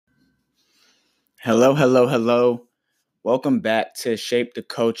Hello, hello, hello. Welcome back to Shape the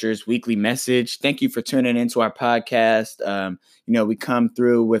Culture's weekly message. Thank you for tuning into our podcast. We come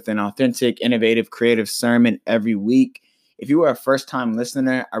through with an authentic, innovative, creative sermon every week. If you are a first-time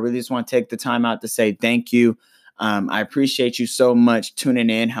listener, I really just want to take the time out to say thank you. I appreciate you so much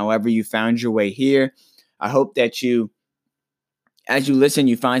tuning in, however you found your way here. I hope that as you listen,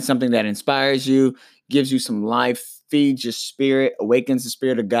 you find something that inspires you, gives you some life, feeds your spirit, awakens the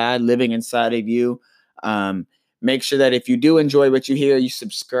spirit of God living inside of you. Make sure that if you do enjoy what you hear, you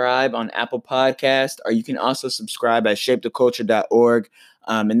subscribe on Apple Podcast, or you can also subscribe at shapetheculture.org.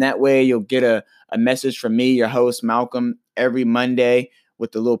 And that way you'll get a message from me, your host, Malcolm, every Monday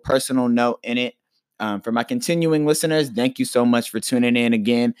with a little personal note in it. For my continuing listeners, thank you so much for tuning in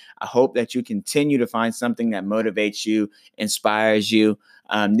again. I hope that you continue to find something that motivates you, inspires you.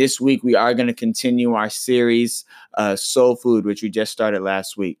 This week, we are going to continue our series, Soul Food, which we just started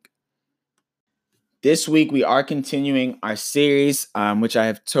last week. This week, we are continuing our series, which I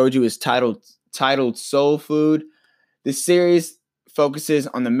have told you is titled Soul Food. This series focuses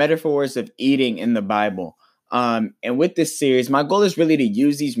on the metaphors of eating in the Bible. And with this series, my goal is really to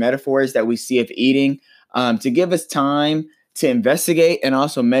use these metaphors that we see of eating to give us time to investigate and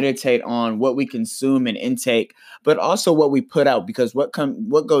also meditate on what we consume and intake, but also what we put out, because what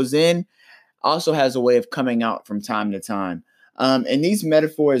goes in also has a way of coming out from time to time. And these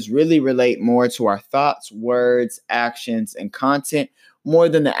metaphors really relate more to our thoughts, words, actions, and content more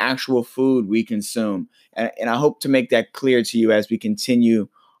than the actual food we consume. And I hope to make that clear to you as we continue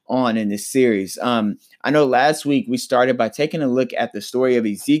on in this series. I know last week we started by taking a look at the story of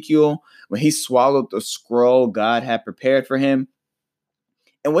Ezekiel when he swallowed the scroll God had prepared for him.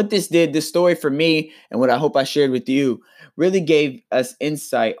 And what this story for me, and what I hope I shared with you, really gave us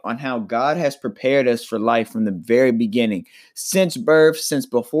insight on how God has prepared us for life from the very beginning. Since birth, since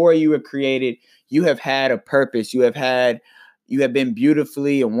before you were created, you have had a purpose. You have been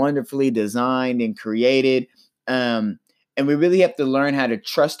beautifully and wonderfully designed and created. And we really have to learn how to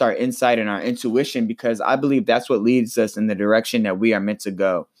trust our insight and our intuition, because I believe that's what leads us in the direction that we are meant to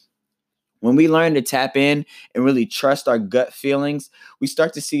go. When we learn to tap in and really trust our gut feelings, we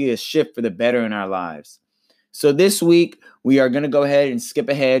start to see a shift for the better in our lives. So this week, we are going to go ahead and skip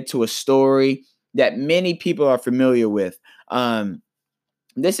ahead to a story that many people are familiar with.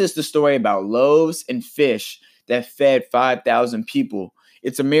 This is the story about loaves and fish that fed 5,000 people.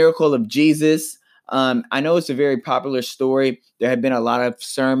 It's a miracle of Jesus. I know it's a very popular story. There have been a lot of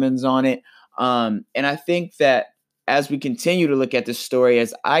sermons on it. And I think that as we continue to look at this story,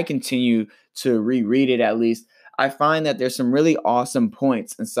 as I continue to reread it at least, I find that there's some really awesome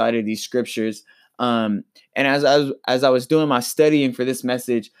points inside of these scriptures. And as I was doing my studying for this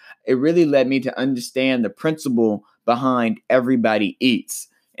message, it really led me to understand the principle behind everybody eats.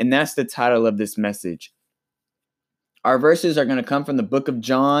 And that's the title of this message. Our verses are going to come from the book of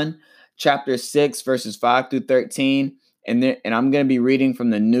John, chapter 6, verses 5 through 13. And I'm going to be reading from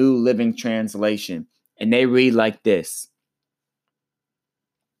the New Living Translation. And they read like this.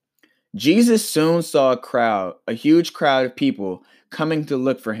 Jesus soon saw a huge crowd of people coming to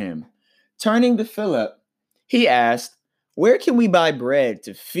look for him. Turning to Philip, he asked, "Where can we buy bread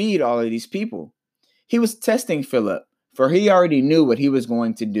to feed all of these people?" He was testing Philip, for he already knew what he was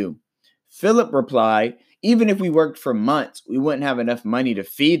going to do. Philip replied, "Even if we worked for months, we wouldn't have enough money to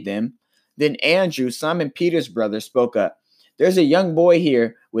feed them." Then Andrew, Simon Peter's brother, spoke up. "There's a young boy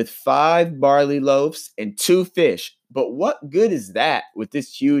here with 5 barley loaves and 2 fish. But what good is that with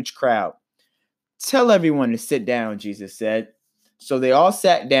this huge crowd?" "Tell everyone to sit down," Jesus said. So they all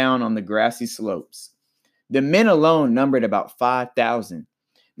sat down on the grassy slopes. The men alone numbered about 5,000.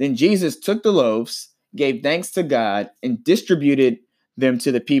 Then Jesus took the loaves, gave thanks to God, and distributed them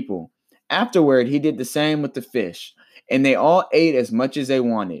to the people. Afterward, he did the same with the fish, and they all ate as much as they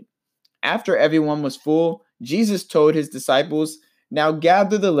wanted. After everyone was full, Jesus told his disciples, "Now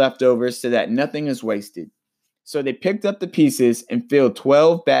gather the leftovers so that nothing is wasted." So they picked up the pieces and filled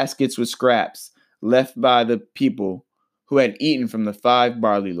 12 baskets with scraps left by the people who had eaten from the 5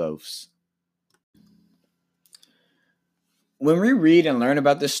 barley loaves. When we read and learn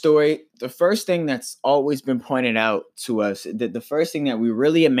about this story, the first thing that's always been pointed out to us, that the first thing that we're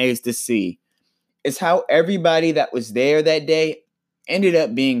really amazed to see, is how everybody that was there that day ended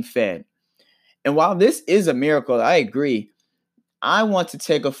up being fed. And while this is a miracle, I agree. I want to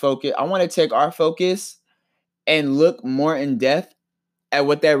take our focus and look more in depth at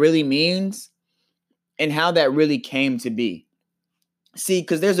what that really means and how that really came to be. See,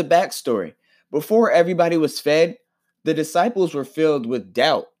 because there's a backstory. Before everybody was fed, the disciples were filled with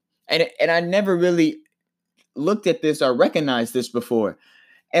doubt. And I never really looked at this or recognized this before.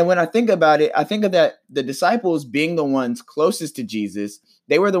 And when I think about it, I think of that the disciples being the ones closest to Jesus.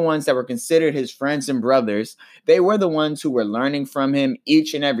 They were the ones that were considered his friends and brothers. They were the ones who were learning from him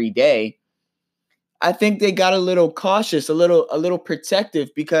each and every day. I think they got a little cautious, a little protective,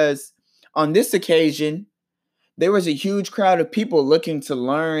 because on this occasion, there was a huge crowd of people looking to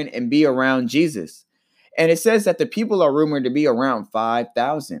learn and be around Jesus. And it says that the people are rumored to be around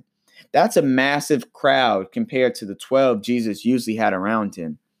 5,000. That's a massive crowd compared to the 12 Jesus usually had around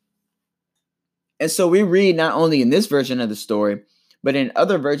him. And so we read not only in this version of the story, but in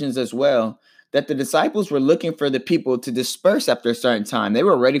other versions as well, that the disciples were looking for the people to disperse after a certain time. They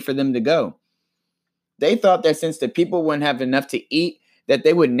were ready for them to go. They thought that since the people wouldn't have enough to eat, that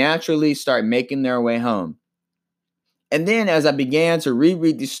they would naturally start making their way home. And then as I began to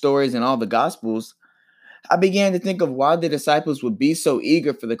reread these stories in all the Gospels, I began to think of why the disciples would be so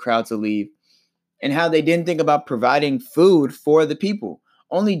eager for the crowd to leave and how they didn't think about providing food for the people.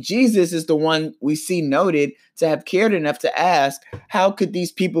 Only Jesus is the one we see noted to have cared enough to ask, how could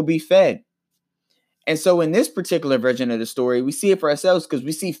these people be fed? And so in this particular version of the story, we see it for ourselves because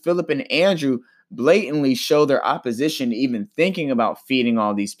we see Philip and Andrew blatantly show their opposition to even thinking about feeding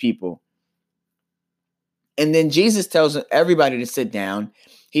all these people. And then Jesus tells everybody to sit down.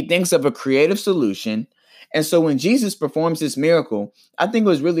 He thinks of a creative solution. And so when Jesus performs this miracle, I think it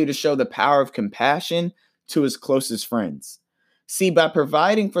was really to show the power of compassion to his closest friends. See, by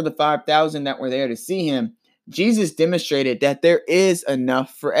providing for the 5,000 that were there to see him, Jesus demonstrated that there is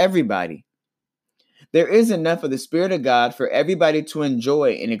enough for everybody. There is enough of the Spirit of God for everybody to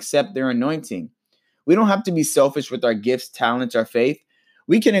enjoy and accept their anointing. We don't have to be selfish with our gifts, talents, or faith.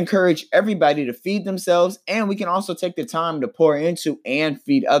 We can encourage everybody to feed themselves, and we can also take the time to pour into and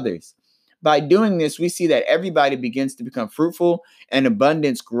feed others. By doing this, we see that everybody begins to become fruitful and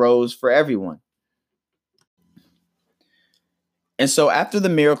abundance grows for everyone. And so after the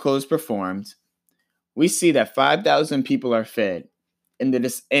miracle is performed, we see that 5,000 people are fed,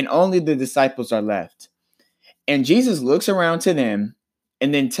 and only the disciples are left. And Jesus looks around to them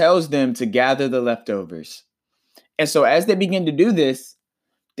and then tells them to gather the leftovers. And so as they begin to do this,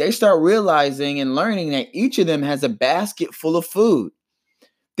 they start realizing and learning that each of them has a basket full of food.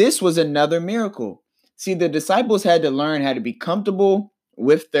 This was another miracle. See, the disciples had to learn how to be comfortable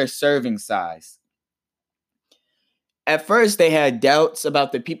with their serving size. At first, they had doubts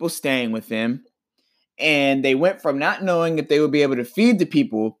about the people staying with them, and they went from not knowing if they would be able to feed the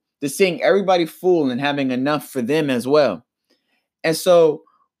people to seeing everybody full and having enough for them as well. And so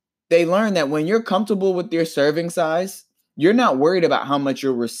they learned that when you're comfortable with your serving size, you're not worried about how much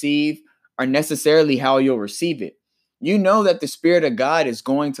you'll receive or necessarily how you'll receive it. You know that the Spirit of God is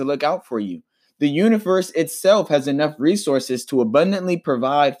going to look out for you. The universe itself has enough resources to abundantly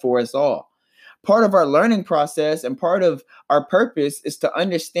provide for us all. Part of our learning process and part of our purpose is to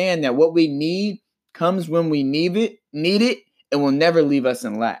understand that what we need comes when we need it, and will never leave us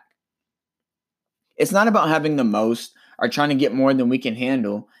in lack. It's not about having the most or trying to get more than we can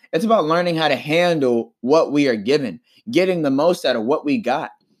handle. It's about learning how to handle what we are given, getting the most out of what we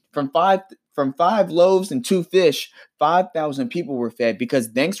got. From five loaves and 2 fish, 5,000 people were fed because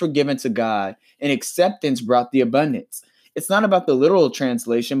thanks were given to God and acceptance brought the abundance. It's not about the literal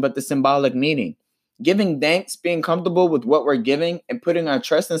translation, but the symbolic meaning. Giving thanks, being comfortable with what we're giving, and putting our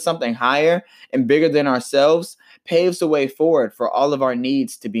trust in something higher and bigger than ourselves paves the way forward for all of our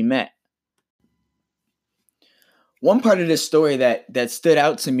needs to be met. One part of this story that stood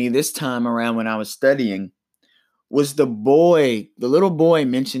out to me this time around when I was studying was the little boy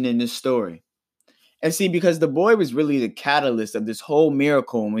mentioned in this story. And see, because the boy was really the catalyst of this whole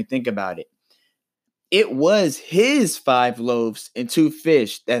miracle when we think about it. It was his 5 loaves and 2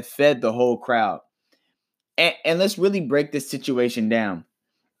 fish that fed the whole crowd. And let's really break this situation down,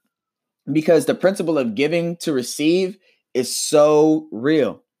 because the principle of giving to receive is so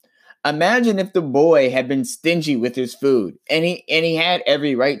real. Imagine if the boy had been stingy with his food, and he had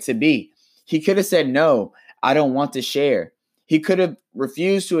every right to be. He could have said, "No, I don't want to share." He could have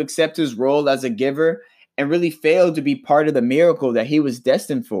refused to accept his role as a giver and really failed to be part of the miracle that he was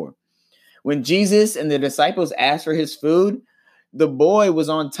destined for. When Jesus and the disciples asked for his food, the boy was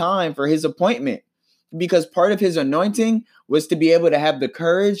on time for his appointment, because part of his anointing was to be able to have the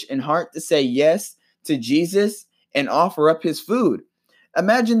courage and heart to say yes to Jesus and offer up his food.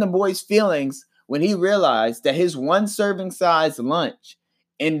 Imagine the boy's feelings when he realized that his one serving size lunch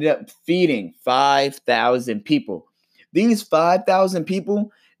ended up feeding 5,000 people. These 5,000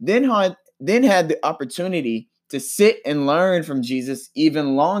 people then had the opportunity to sit and learn from Jesus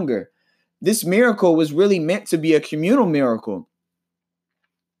even longer. This miracle was really meant to be a communal miracle.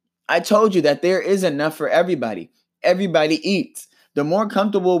 I told you that there is enough for everybody. Everybody eats. The more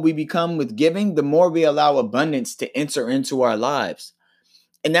comfortable we become with giving, the more we allow abundance to enter into our lives.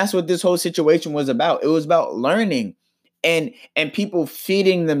 And that's what this whole situation was about. It was about learning and people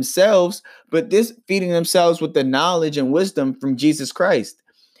feeding themselves, but this feeding themselves with the knowledge and wisdom from Jesus Christ.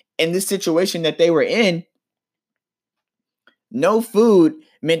 In this situation that they were in, no food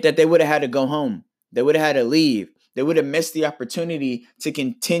meant that they would have had to go home. They would have had to leave. They would have missed the opportunity to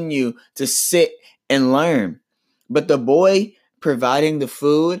continue to sit and learn. But the boy providing the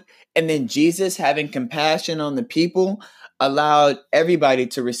food and then Jesus having compassion on the people allowed everybody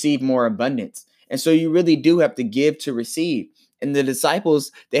to receive more abundance. And so you really do have to give to receive. And the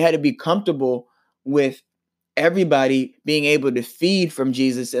disciples, they had to be comfortable with everybody being able to feed from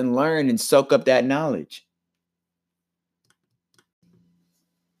Jesus and learn and soak up that knowledge.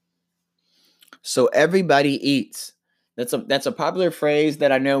 So everybody eats. That's a popular phrase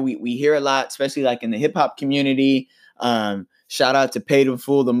that I know we hear a lot, especially like in the hip hop community. Shout out to Paid in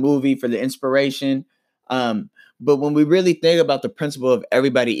Full, the movie, for the inspiration. But when we really think about the principle of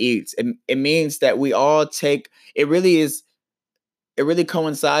everybody eats, it means that we all take. It really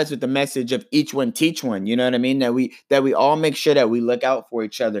coincides with the message of each one teach one. You know what I mean? That we all make sure that we look out for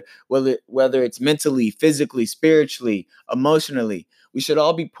each other, whether it's mentally, physically, spiritually, emotionally. We should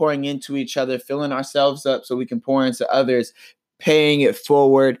all be pouring into each other, filling ourselves up so we can pour into others, paying it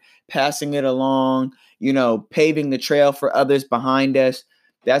forward, passing it along, paving the trail for others behind us.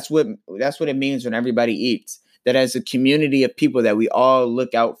 That's what it means when everybody eats. That as a community of people that we all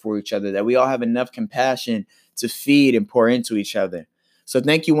look out for each other, that we all have enough compassion to feed and pour into each other. So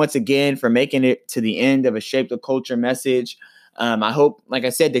thank you once again for making it to the end of a Shape the Culture message. I hope, like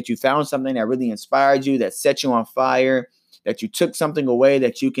I said, that you found something that really inspired you, that set you on fire, that you took something away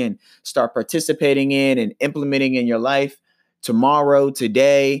that you can start participating in and implementing in your life tomorrow,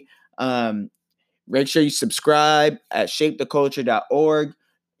 today. Make sure you subscribe at shapetheculture.org.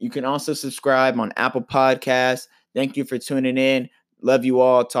 You can also subscribe on Apple Podcasts. Thank you for tuning in. Love you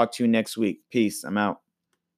all. Talk to you next week. Peace. I'm out.